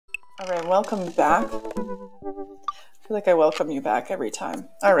All right, welcome back. I feel like I welcome you back every time.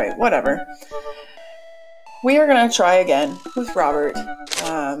 All right, whatever. We are going to try again with Robert.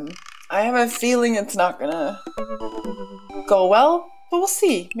 I have a feeling it's not going to go well, but we'll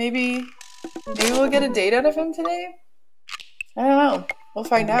see. Maybe we'll get a date out of him today? I don't know. We'll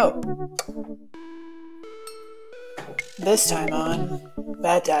find out. This time on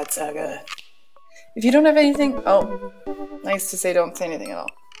Bad Dad Saga. If you don't have anything... Oh, nice to say don't say anything at all.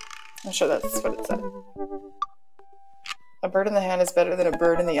 I'm sure that's what it said. A bird in the hand is better than a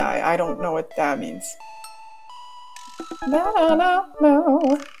bird in the eye. I don't know what that means. No.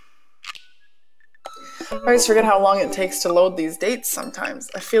 I always forget how long it takes to load these dates sometimes.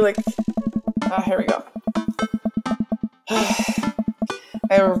 I feel like... here we go.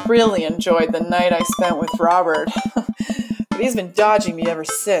 I really enjoyed the night I spent with Robert. But he's been dodging me ever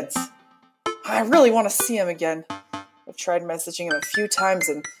since. I really want to see him again. I've tried messaging him a few times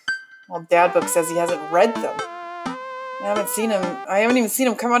and... Well, Dadbook says he hasn't read them. I haven't even seen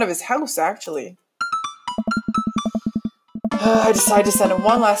him come out of his house, actually. I decided to send him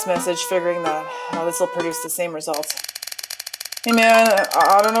one last message, figuring that this will produce the same results. Hey man,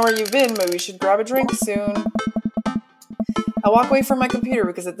 I don't know where you've been, but we should grab a drink soon. I walk away from my computer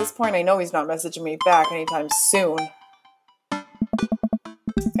because at this point I know he's not messaging me back anytime soon.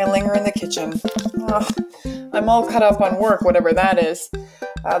 I linger in the kitchen. I'm all cut up on work, whatever that is.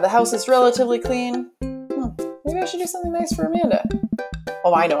 The house is relatively clean. Maybe I should do something nice for Amanda.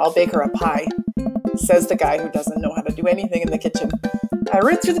 Oh, I know, I'll bake her a pie. Says the guy who doesn't know how to do anything in the kitchen. I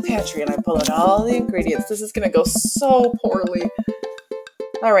root through the pantry and I pull out all the ingredients. This is going to go so poorly.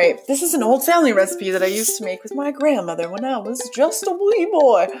 Alright, this is an old family recipe that I used to make with my grandmother when I was just a wee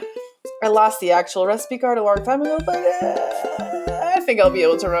boy. I lost the actual recipe card a long time ago, but I think I'll be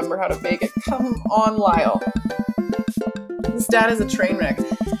able to remember how to bake it. Come on, Lyle. This dad is a train wreck.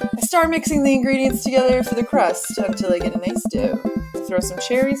 I start mixing the ingredients together for the crust until I get a nice dough. I throw some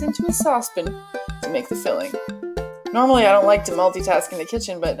cherries into a saucepan to make the filling. Normally I don't like to multitask in the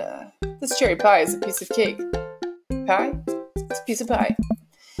kitchen, but this cherry pie is a piece of cake. Pie? It's a piece of pie.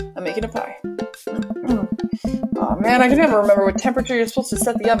 I'm making a pie. Oh man, I can never remember what temperature you're supposed to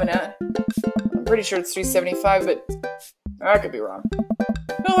set the oven at. I'm pretty sure it's 375, but I could be wrong.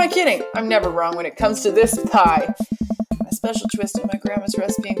 Who am I kidding? I'm never wrong when it comes to this pie. A special twist in my grandma's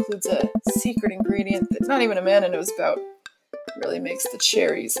recipe includes a secret ingredient that not even Amanda knows about. It really makes the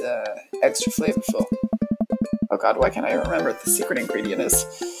cherries extra flavorful. Oh god, why can't I remember what the secret ingredient is?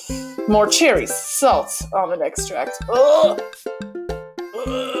 More cherries, salt, almond extract. Ugh.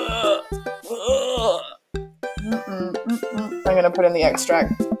 I'm gonna put in the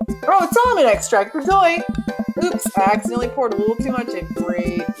extract. Oh, it's almond extract for joy! Oops, I accidentally poured a little too much in.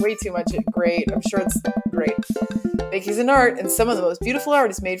 Great. Way too much in. Great. I'm sure it's great. Baking's an art, and some of the most beautiful art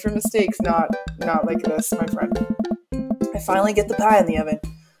is made from mistakes, not like this, my friend. I finally get the pie in the oven.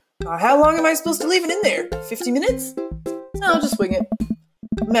 How long am I supposed to leave it in there? 50 minutes? No, I'll just wing it.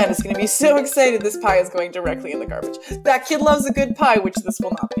 Amanda's going to be so excited this pie is going directly in the garbage. That kid loves a good pie, which this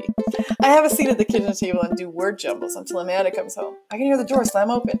will not be. I have a seat at the kitchen table and do word jumbles until Amanda comes home. I can hear the door slam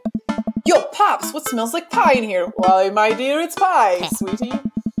open. Yo, Pops, what smells like pie in here? Why, my dear, it's pie, sweetie.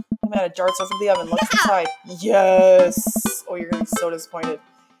 Amanda darts over the oven, looks inside. Yes! Oh, you're going to be so disappointed.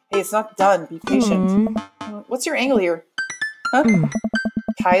 Hey, it's not done. Be patient. What's your angle here? Huh?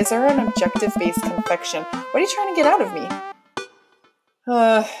 Pies are an objective-based confection. What are you trying to get out of me?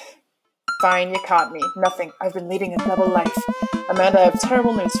 Fine, you caught me. Nothing. I've been leading a double life. Amanda, I have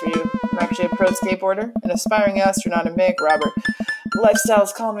terrible news for you. I'm actually a pro skateboarder, an aspiring astronaut, and bank robber. Lifestyle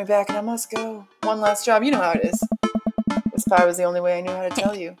is calling me back and I must go. One last job, you know how it is. This pie was the only way I knew how to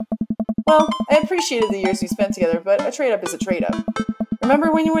tell you. Well, I appreciated the years we spent together, but a trade-up is a trade-up.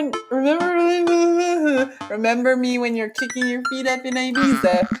 Remember me when you're kicking your feet up in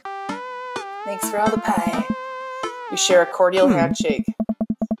Ibiza. Thanks for all the pie. We share a cordial handshake.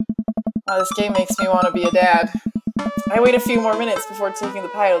 Oh, this game makes me want to be a dad. I wait a few more minutes before taking the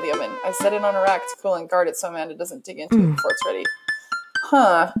pie out of the oven. I set it on a rack to cool and guard it so Amanda doesn't dig into it before it's ready.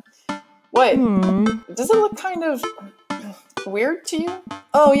 Huh. What? Does it look kind of weird to you?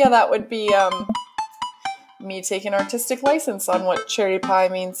 Oh yeah, that would be me taking artistic license on what cherry pie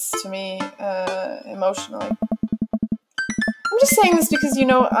means to me emotionally. I'm just saying this because,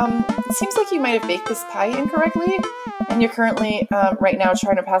 it seems like you might have baked this pie incorrectly, and you're currently, right now,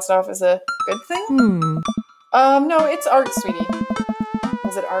 trying to pass it off as a good thing? No, it's art, sweetie.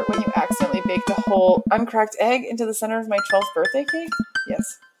 Was it art when you accidentally baked a whole uncracked egg into the center of my 12th birthday cake?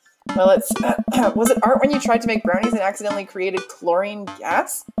 Yes. Well, was it art when you tried to make brownies and accidentally created chlorine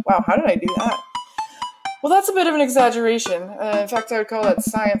gas? Wow, how did I do that? Well, that's a bit of an exaggeration. In fact, I would call that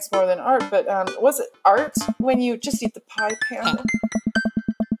science more than art, but was it art when you just eat the pie, Panda?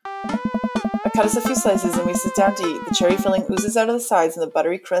 I cut us a few slices and we sit down to eat. The cherry filling oozes out of the sides and the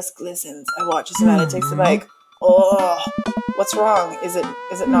buttery crust glistens. I watch as Amanda takes a bite. Oh, what's wrong? Is it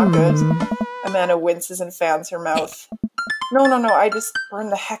not good? Amanda winces and fans her mouth. No, I just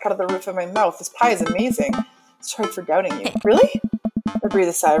burned the heck out of the roof of my mouth. This pie is amazing. Sorry for doubting you. Really? I breathe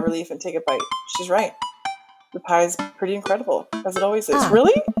a sigh of relief and take a bite. She's right. The pie is pretty incredible, as it always is.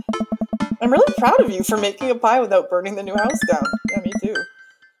 Really? I'm really proud of you for making a pie without burning the new house down. Yeah, me too.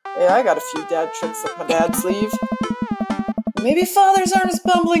 Yeah, I got a few dad tricks up my dad's sleeve. Maybe fathers aren't as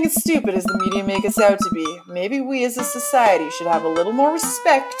bumbling and stupid as the media make us out to be. Maybe we as a society should have a little more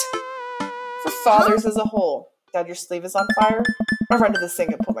respect for fathers as a whole. Dad, your sleeve is on fire? I run to the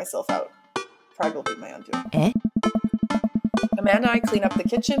sink and pull myself out. Pride will be my undoing. Amanda and I clean up the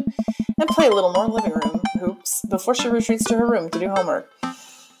kitchen and play a little more living room hoops before she retreats to her room to do homework.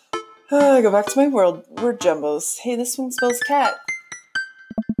 I go back to my word jumbos. Hey, this one spells cat.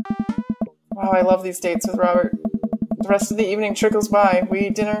 Wow, I love these dates with Robert. The rest of the evening trickles by. We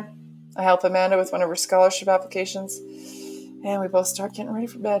eat dinner. I help Amanda with one of her scholarship applications. And we both start getting ready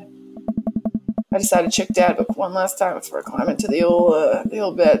for bed. I decided to check Dad book one last time before I climb into the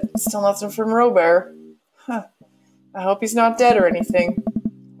old bed. Still nothing from Robert. Huh. I hope he's not dead or anything.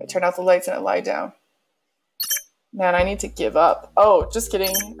 I turn out the lights and I lie down. Man, I need to give up. Oh, just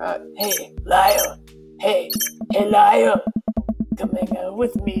kidding. Hey, Lyle. Hey, Lyle. Coming out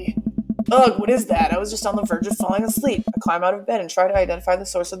with me. Ugh, what is that? I was just on the verge of falling asleep. I climb out of bed and try to identify the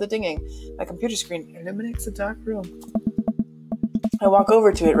source of the dinging. My computer screen illuminates the dark room. I walk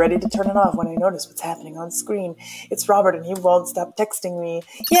over to it, ready to turn it off, when I notice what's happening on screen. It's Robert, and he won't stop texting me.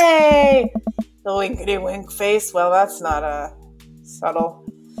 Yay! The winkety wink face. Well, that's not subtle.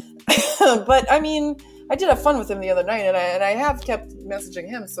 But I mean, I did have fun with him the other night, and I have kept messaging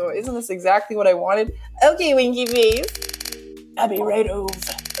him. So isn't this exactly what I wanted? Okay, winky face. I'll be right over.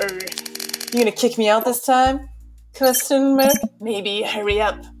 You gonna kick me out this time? Question mark? Maybe. Hurry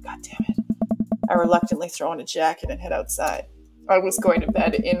up. God damn it. I reluctantly throw on a jacket and head outside. I was going to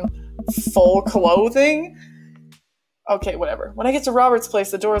bed in full clothing? Okay, whatever. When I get to Robert's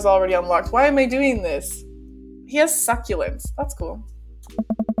place, the door is already unlocked. Why am I doing this? He has succulents. That's cool.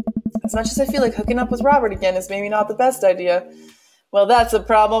 As much as I feel like hooking up with Robert again is maybe not the best idea. Well, that's a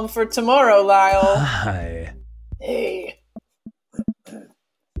problem for tomorrow, Lyle. Hi. Hey.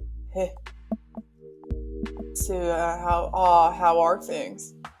 Hey. So, how are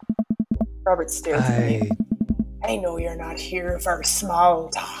things? Robert stares at me. I know you're not here for small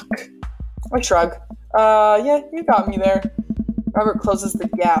talk. I shrug. Yeah, you got me there. Robert closes the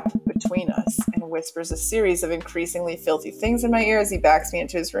gap between us and whispers a series of increasingly filthy things in my ear as he backs me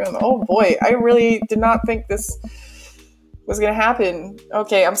into his room. Oh boy, I really did not think this was going to happen.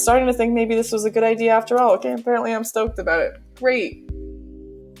 Okay, I'm starting to think maybe this was a good idea after all. Okay, apparently I'm stoked about it. Great.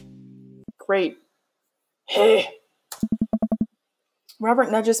 Hey.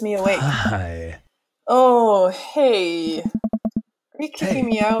 Robert nudges me awake. Hi. Oh, hey. Are you kicking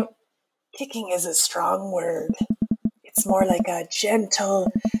me out? Kicking is a strong word. It's more like a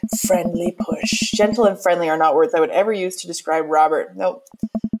gentle, friendly push. Gentle and friendly are not words I would ever use to describe Robert. Nope.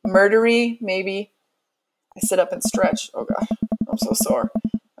 Murdery, maybe. I sit up and stretch. Oh god, I'm so sore.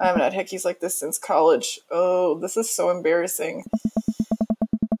 I haven't had hickeys like this since college. Oh, this is so embarrassing.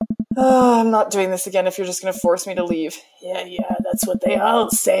 Oh, I'm not doing this again if you're just going to force me to leave. Yeah, that's what they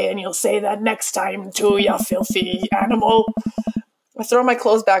all say, and you'll say that next time too, you filthy animal. I throw my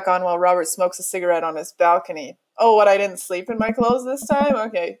clothes back on while Robert smokes a cigarette on his balcony. Oh, what, I didn't sleep in my clothes this time?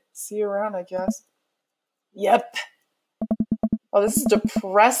 Okay, see you around, I guess. Yep. Oh, this is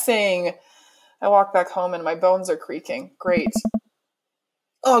depressing. I walk back home and my bones are creaking. Great.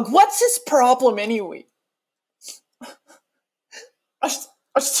 Ugh, what's his problem anyway?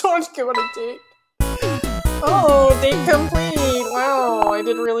 I just want to go on a date. Oh, date complete. Wow, I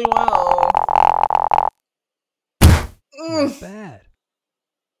did really well. Not bad.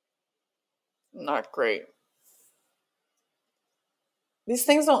 Not great. These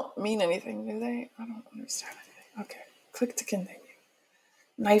things don't mean anything, do they? I don't understand anything. Okay, click to continue.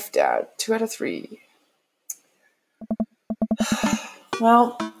 Knife Dad, 2 out of 3.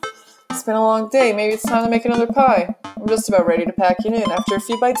 Well, it's been a long day. Maybe it's time to make another pie. I'm just about ready to pack it in after a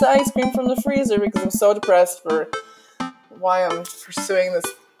few bites of ice cream from the freezer because I'm so depressed for why I'm pursuing this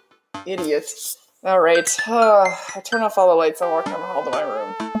idiot. Alright, I turn off all the lights and walk down the hall to my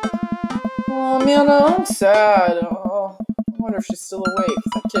room. Oh, Amanda, I'm sad. Oh, I wonder if she's still awake.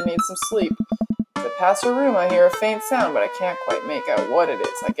 That kid needs some sleep. As I pass her room, I hear a faint sound, but I can't quite make out what it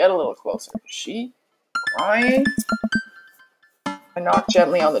is. I get a little closer. Is she? crying. I knock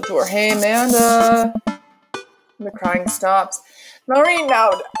gently on the door. Hey, Amanda. The crying stops. Not right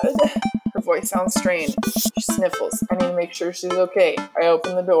now, Dad. Her voice sounds strained. She sniffles. I need to make sure she's okay. I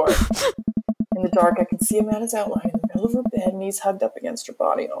open the door. In the dark, I can see Amanda's outline in the middle of her bed, knees hugged up against her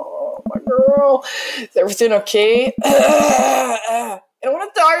body. Oh, my girl. Is everything okay? I don't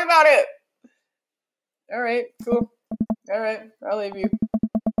want to talk about it. All right, cool. All right, I'll leave you.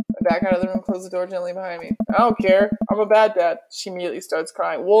 I back out of the room, close the door gently behind me. I don't care. I'm a bad dad. She immediately starts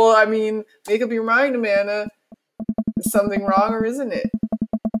crying. Well, I mean, make up your mind, Amanda. Is something wrong or isn't it?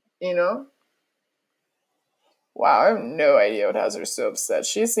 You know? Wow, I have no idea what has her so upset.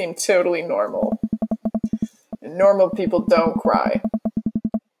 She seemed totally normal. And normal people don't cry.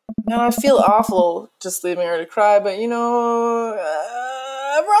 Now, I feel awful just leaving her to cry, but I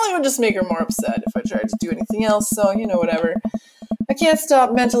probably would just make her more upset if I tried to do anything else, so, whatever. I can't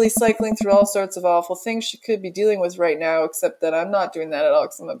stop mentally cycling through all sorts of awful things she could be dealing with right now, except that I'm not doing that at all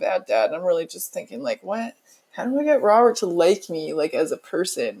because I'm a bad dad, and I'm really just thinking, what? How do I get Robert to like me, as a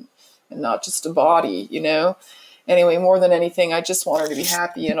person, and not just a body, Anyway, more than anything, I just want her to be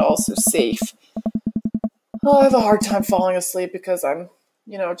happy and also safe. Oh, I have a hard time falling asleep because I'm,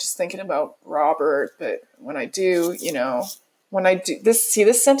 just thinking about Robert. But when I do,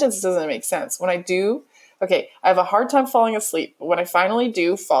 this sentence doesn't make sense. When I do, I have a hard time falling asleep. But when I finally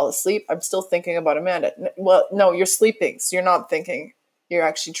do fall asleep, I'm still thinking about Amanda. Well, no, you're sleeping, so you're not thinking. You're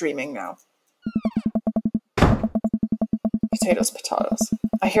actually dreaming now. Potatoes.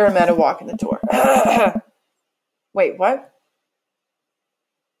 I hear Amanda walk in the door. Wait, what?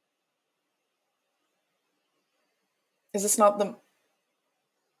 Is this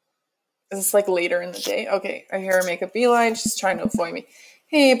later in the day? Okay, I hear her make a beeline. She's trying to avoid me.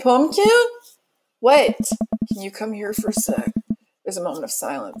 Hey, Pumpkin? What? Can you come here for a sec? There's a moment of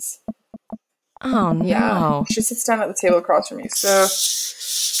silence. Oh, no. Yeah, she sits down at the table across from me. So,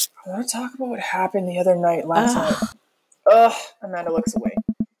 I want to talk about what happened the other night last night. Ugh, Amanda looks away.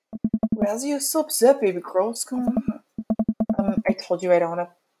 Why are you so upset, baby girl? What's going on? I told you I don't want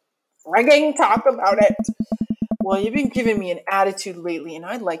to frigging talk about it. Well, you've been giving me an attitude lately, and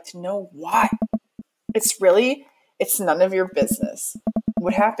I'd like to know why. It's none of your business.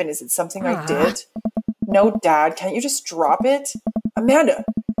 What happened? Is it something I did? No, Dad, can't you just drop it? Amanda,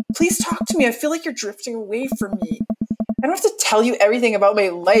 please talk to me. I feel like you're drifting away from me. I don't have to tell you everything about my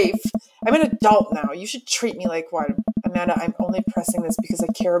life. I'm an adult now. You should treat me like one. Amanda, I'm only pressing this because I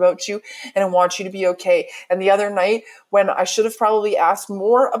care about you and I want you to be okay. And the other night, when I should have probably asked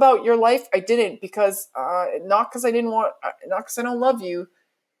more about your life, I didn't because, not because I don't love you.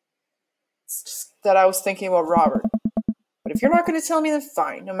 It's just that I was thinking about Robert. But if you're not going to tell me, then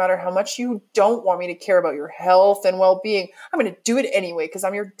fine. No matter how much you don't want me to care about your health and well-being, I'm going to do it anyway because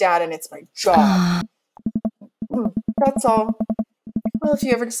I'm your dad and it's my job. That's all. Well, if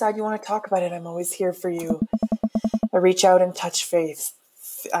you ever decide you want to talk about it, I'm always here for you. I reach out and touch Faith.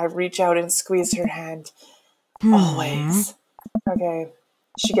 I reach out and squeeze her hand. Always. Okay.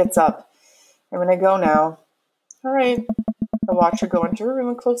 She gets up. I'm going to go now. All right. I watch her go into her room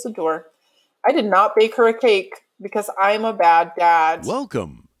and close the door. I did not bake her a cake because I'm a bad dad.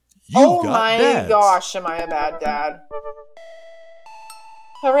 Welcome. Oh my gosh, am I a bad dad.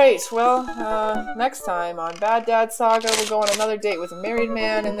 All right, well, next time on Bad Dad Saga, we'll go on another date with a married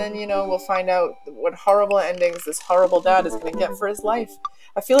man, and then, we'll find out what horrible endings this horrible dad is going to get for his life.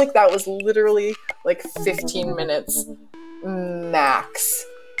 I feel like that was literally 15 minutes max.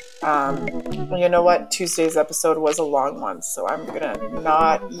 You know what? Tuesday's episode was a long one, so I'm going to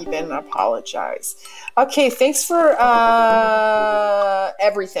not even apologize. Okay, thanks for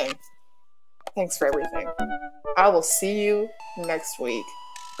everything. Thanks for everything. I will see you next week.